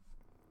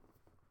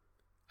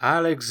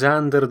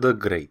Alexander the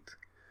Great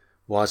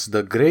was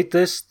the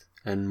greatest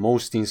and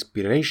most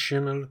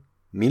inspirational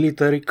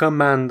military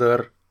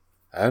commander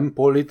and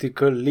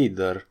political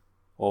leader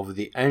of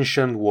the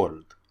ancient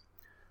world,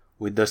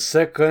 with the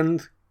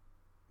second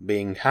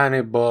being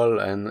Hannibal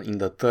and in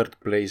the third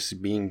place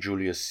being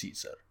Julius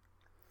Caesar.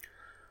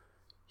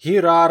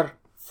 Here are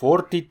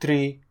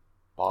 43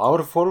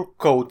 powerful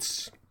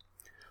quotes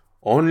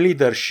on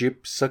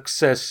leadership,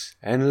 success,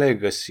 and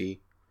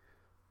legacy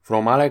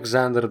from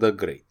Alexander the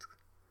Great,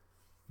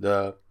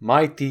 the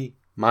mighty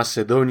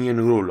Macedonian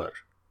ruler,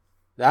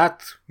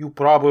 that you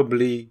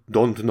probably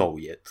don't know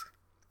yet,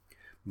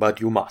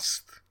 but you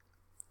must.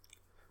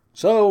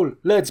 So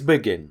let's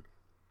begin.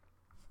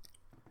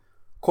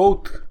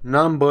 Quote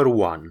number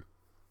 1.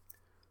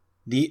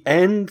 The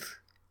end,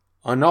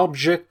 an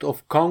object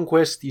of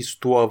conquest, is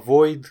to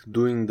avoid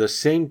doing the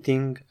same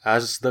thing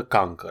as the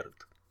conquered.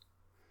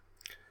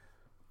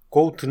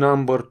 Quote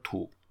number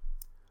 2.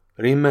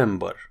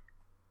 Remember,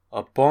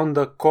 upon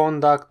the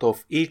conduct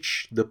of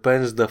each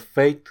depends the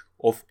fate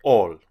of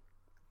all.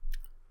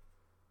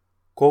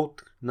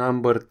 Quote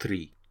number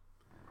 3.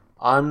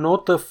 I'm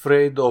not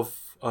afraid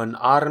of an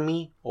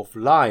army of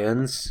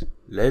lions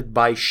led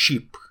by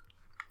sheep.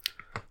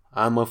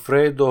 I'm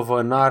afraid of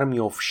an army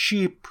of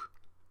sheep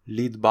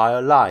led by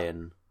a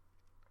lion.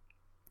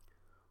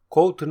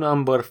 Quote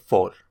number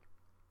 4.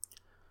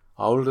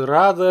 I would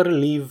rather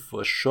live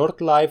a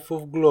short life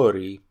of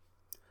glory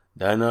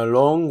than a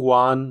long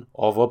one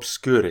of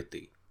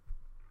obscurity.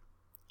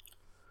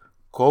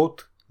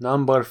 Quote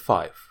number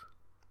 5.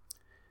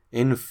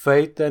 In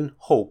faith and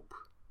hope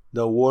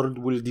the world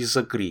will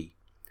disagree,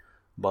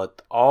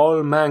 but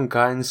all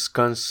mankind's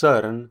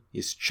concern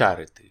is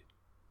charity.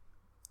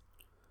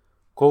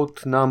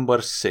 Quote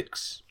number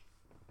 6.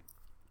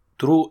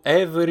 Through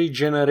every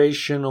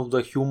generation of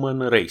the human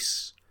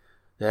race,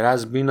 there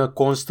has been a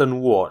constant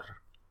war,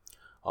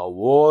 a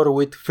war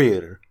with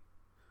fear.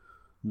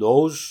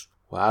 Those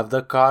who have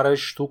the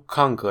courage to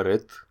conquer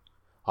it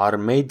are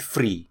made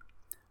free,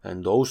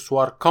 and those who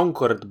are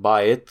conquered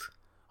by it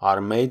are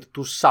made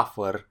to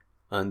suffer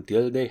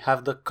until they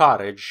have the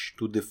courage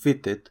to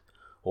defeat it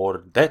or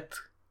death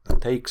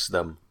takes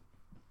them.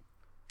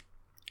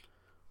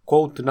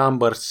 Quote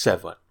number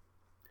 7.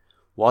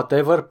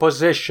 Whatever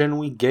possession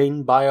we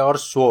gain by our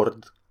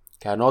sword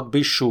cannot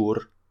be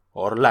sure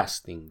or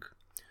lasting,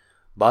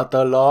 but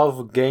a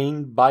love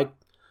gained by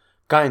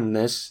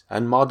kindness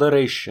and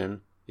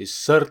moderation is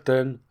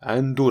certain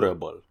and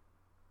durable.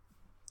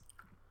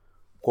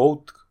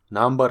 Quote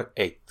number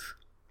 8.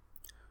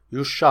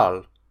 You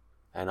shall,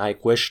 and I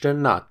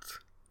question not,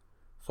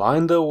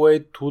 find a way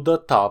to the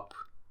top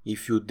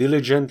if you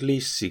diligently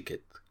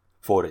seek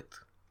for it.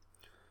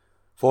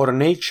 For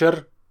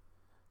nature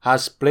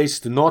has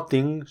placed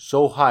nothing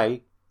so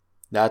high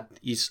that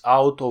is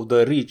out of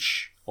the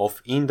reach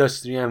of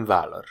industry and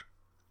valor.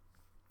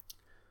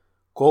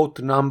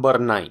 Quote number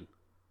 9.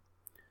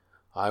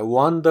 I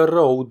want the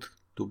road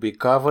to be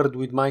covered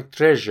with my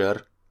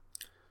treasure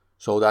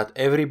so that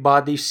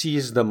everybody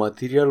sees the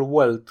material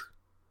wealth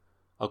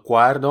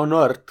acquired on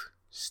earth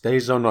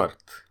stays on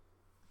earth.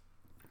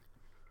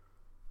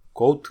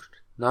 Quote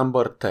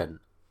number 10.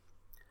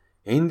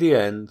 In the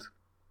end,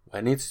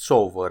 when it's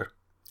over,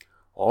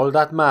 all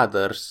that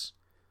matters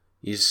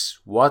is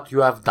what you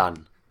have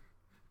done.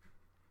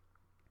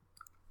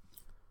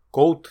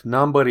 Quote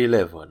number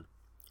 11.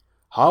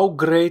 How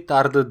great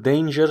are the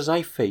dangers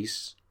I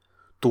face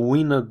to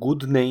win a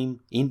good name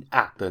in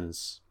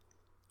Athens.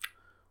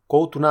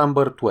 Quote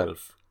number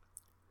 12.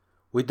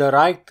 With the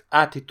right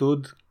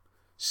attitude,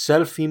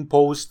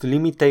 self-imposed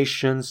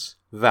limitations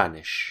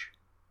vanish.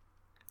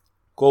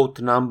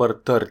 Quote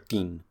number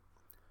 13.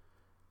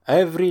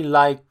 Every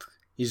light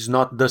is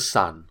not the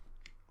sun.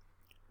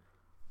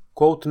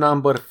 Quote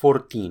number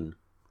 14.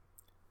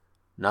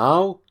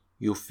 Now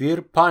you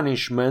fear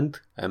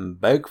punishment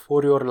and beg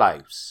for your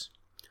lives,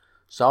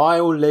 so I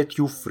will let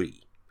you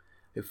free,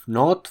 if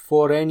not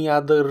for any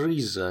other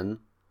reason,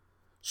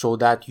 so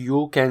that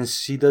you can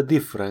see the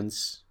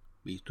difference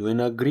between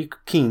a Greek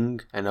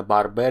king and a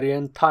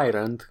barbarian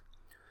tyrant,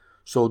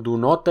 so do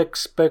not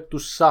expect to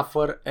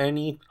suffer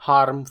any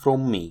harm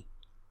from me.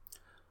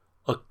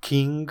 A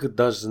king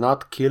does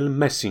not kill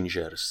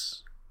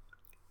messengers.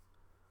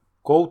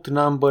 Quote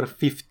number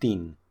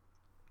 15.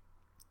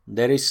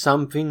 There is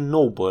something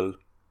noble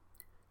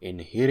in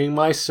hearing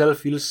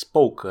myself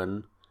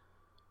ill-spoken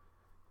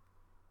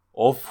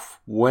of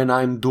when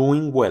I'm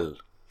doing well.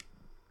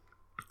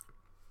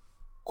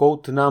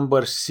 Quote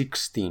number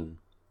 16.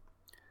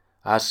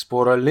 As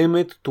for a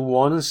limit to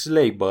one's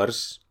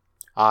labors,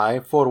 I,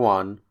 for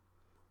one,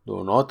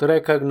 do not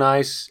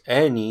recognize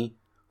any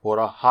for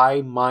a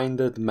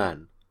high-minded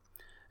man,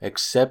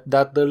 except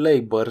that the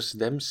labors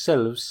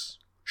themselves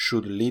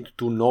should lead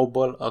to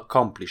noble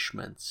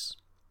accomplishments.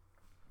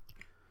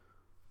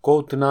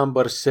 Quote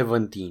number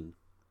 17.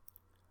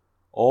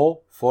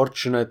 O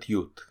fortunate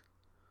youth,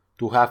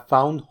 to have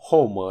found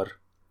Homer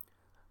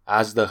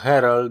as the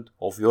herald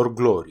of your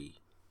glory.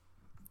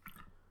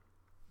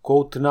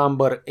 Quote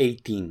number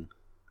 18.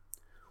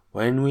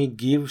 When we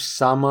give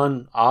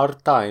someone our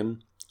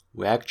time,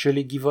 we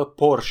actually give a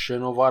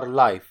portion of our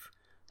life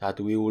that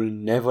we will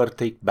never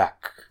take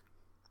back.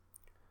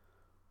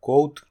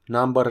 Quote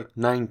number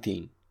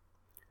 19.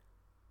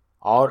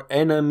 Our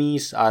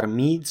enemies are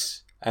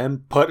Medes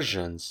and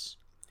Persians,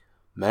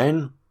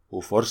 men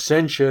who for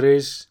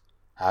centuries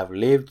have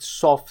lived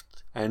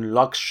soft and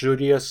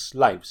luxurious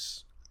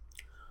lives.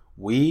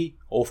 We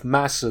of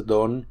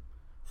Macedon,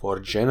 for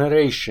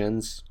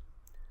generations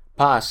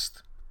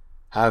past,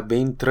 have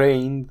been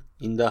trained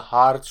in the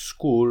hard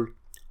school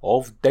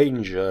of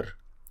danger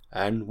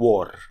and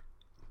war.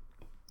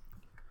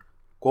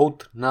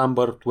 Quote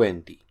number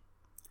 20.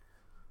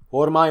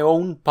 For my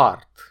own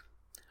part,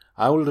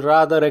 I would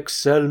rather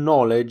excel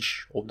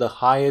knowledge of the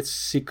highest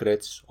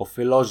secrets of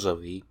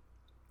philosophy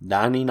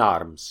than in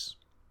arms.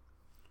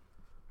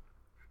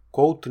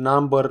 Quote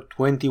number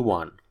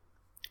 21.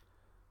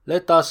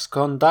 Let us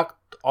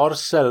conduct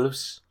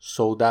ourselves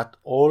so that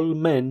all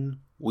men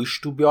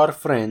wish to be our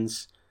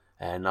friends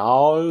and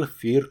all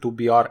fear to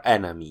be our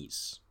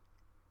enemies.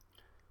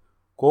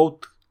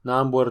 Quote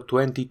number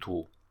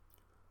 22.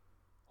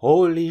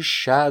 Holy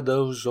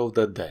shadows of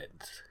the dead,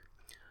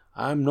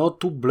 I am not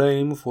to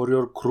blame for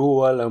your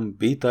cruel and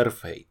bitter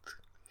fate,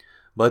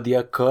 but the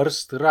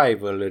accursed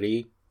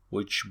rivalry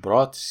which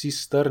brought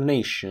sister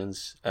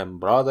nations and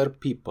brother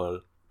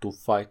people to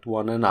fight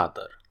one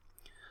another.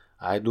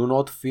 I do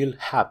not feel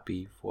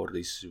happy for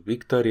this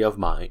victory of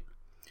mine.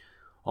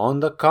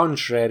 On the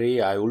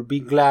contrary, I will be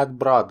glad,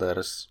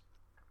 brothers,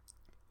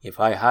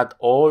 if I had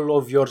all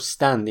of your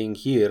standing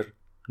here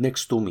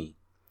next to me,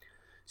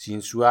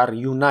 since we are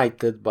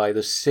united by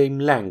the same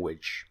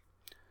language,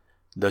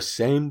 the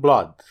same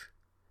blood,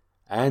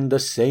 and the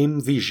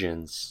same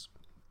visions.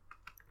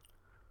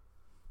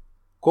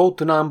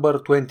 Quote number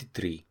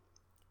 23.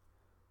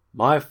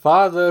 My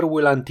father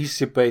will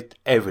anticipate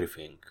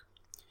everything.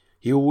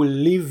 He will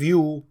leave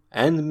you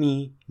and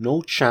me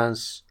no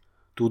chance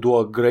to do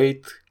a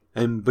great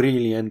and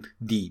brilliant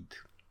deed.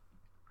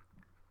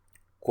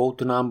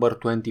 Quote number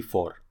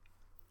 24.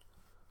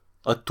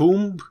 A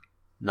tomb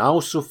now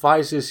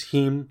suffices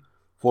him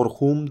for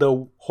whom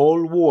the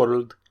whole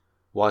world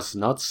was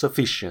not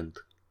sufficient.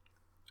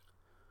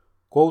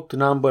 Quote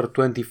number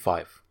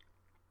 25.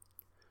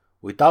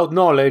 Without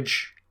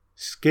knowledge,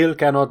 skill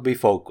cannot be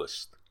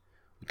focused.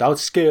 Without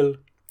skill,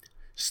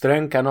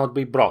 strength cannot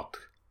be brought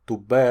to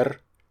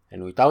bear,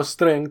 and without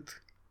strength,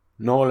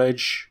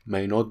 knowledge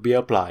may not be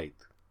applied.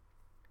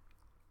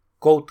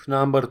 Quote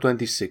number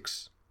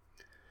 26.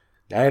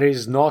 There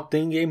is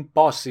nothing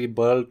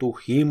impossible to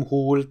him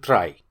who will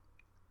try.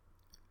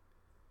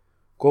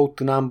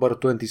 Quote number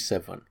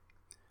 27.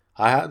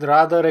 I had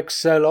rather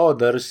excel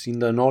others in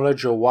the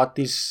knowledge of what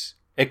is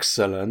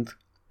excellent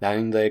than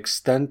in the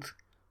extent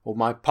of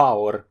my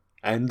power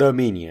and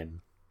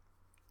dominion.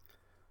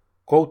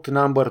 Quote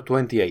number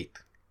 28.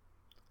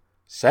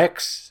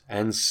 Sex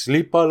and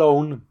sleep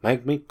alone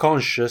make me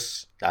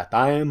conscious that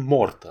I am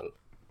mortal.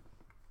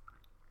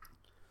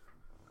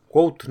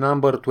 Quote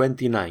number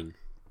 29.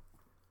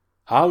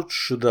 How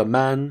should a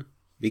man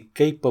be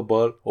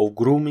capable of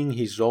grooming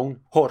his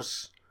own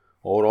horse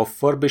or of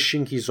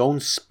furbishing his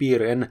own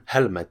spear and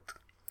helmet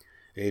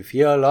if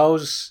he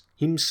allows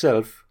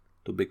himself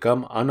to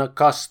become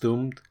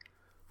unaccustomed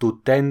to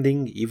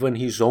tending even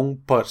his own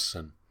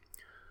person,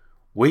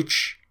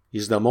 which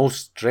is the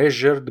most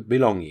treasured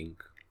belonging?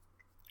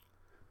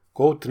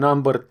 Quote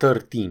number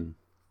 30.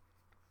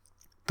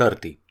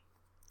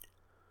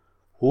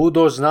 Who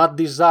does not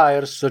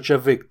desire such a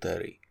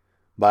victory,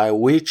 by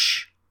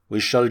which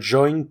we shall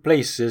join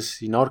places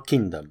in our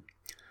kingdom,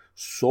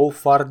 so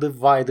far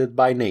divided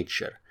by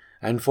nature,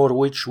 and for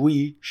which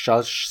we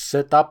shall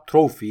set up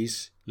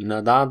trophies in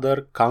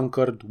another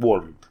conquered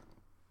world?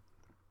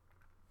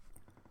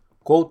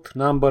 Quote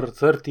number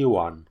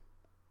 31.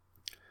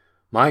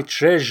 My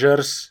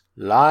treasures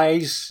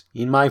lies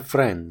in my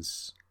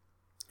friends.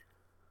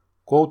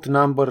 Quote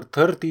number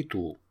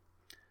 32.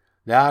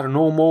 There are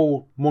no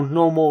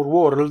more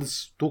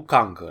worlds to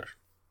conquer.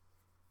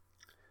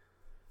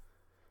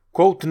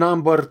 Quote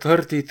number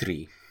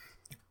 33.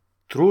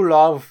 True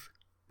love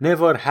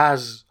never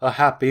has a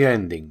happy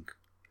ending,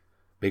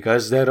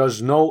 because there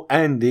is no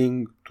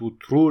ending to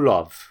true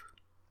love.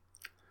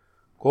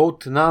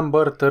 Quote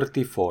number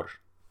 34.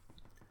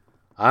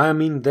 I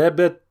am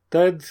indebted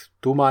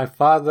to my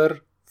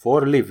father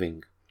for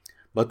living,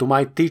 but to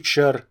my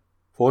teacher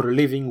for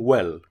living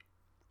well.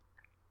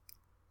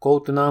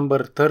 Quote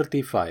number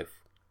 35.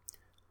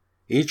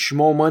 Each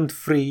moment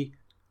free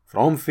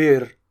from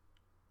fear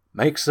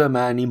makes a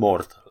man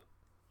immortal.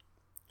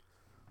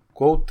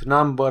 Quote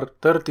number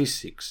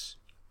 36.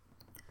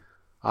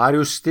 Are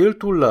you still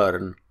to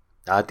learn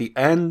that the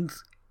end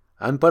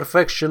and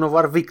perfection of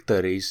our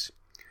victories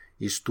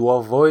is to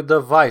avoid the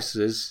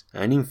vices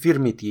and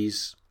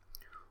infirmities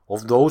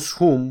of those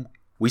whom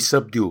we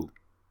subdue?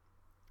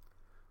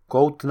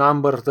 Quote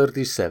number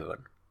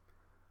 37.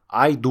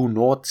 I do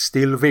not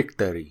steal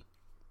victory.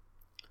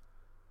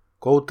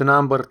 Quote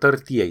number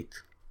 38.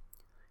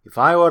 If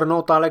I were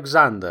not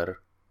Alexander,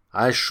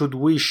 I should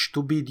wish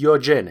to be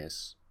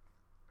Diogenes.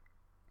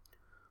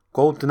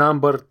 Quote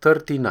number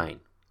 39.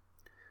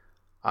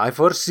 I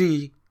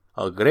foresee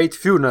a great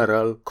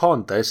funeral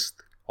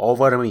contest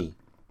over me.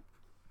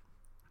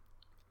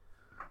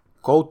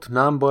 Quote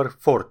number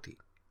 40.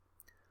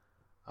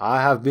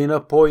 I have been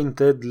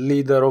appointed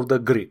leader of the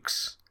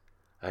Greeks,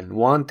 and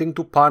wanting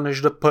to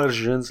punish the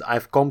Persians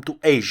I've come to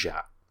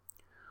Asia,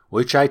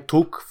 which I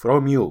took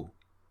from you.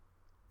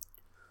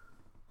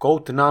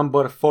 Quote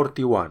number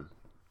 41.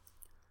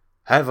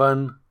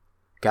 Heaven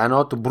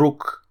cannot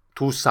brook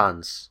two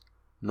sons,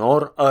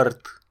 nor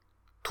earth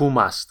two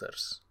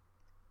masters.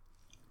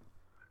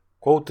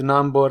 Quote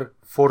number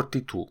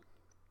 42.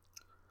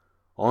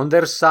 On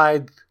their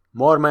side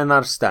more men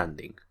are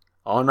standing,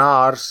 on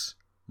ours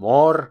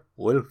more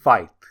will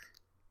fight.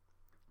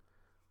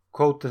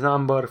 Quote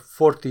number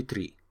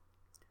 43.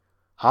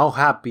 How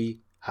happy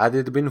had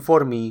it been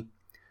for me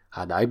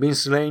had I been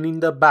slain in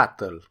the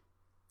battle.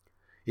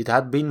 It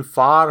had been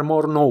far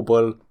more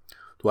noble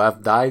to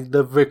have died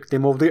the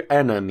victim of the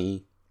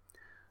enemy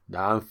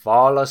than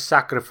fall a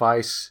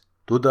sacrifice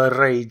to the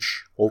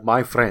rage of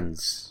my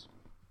friends.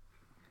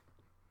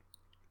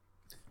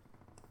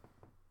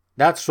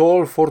 That's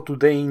all for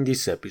today in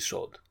this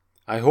episode.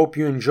 I hope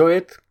you enjoy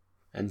it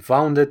and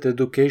found it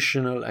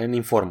educational and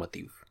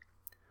informative.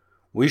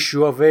 Wish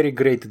you a very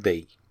great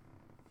day.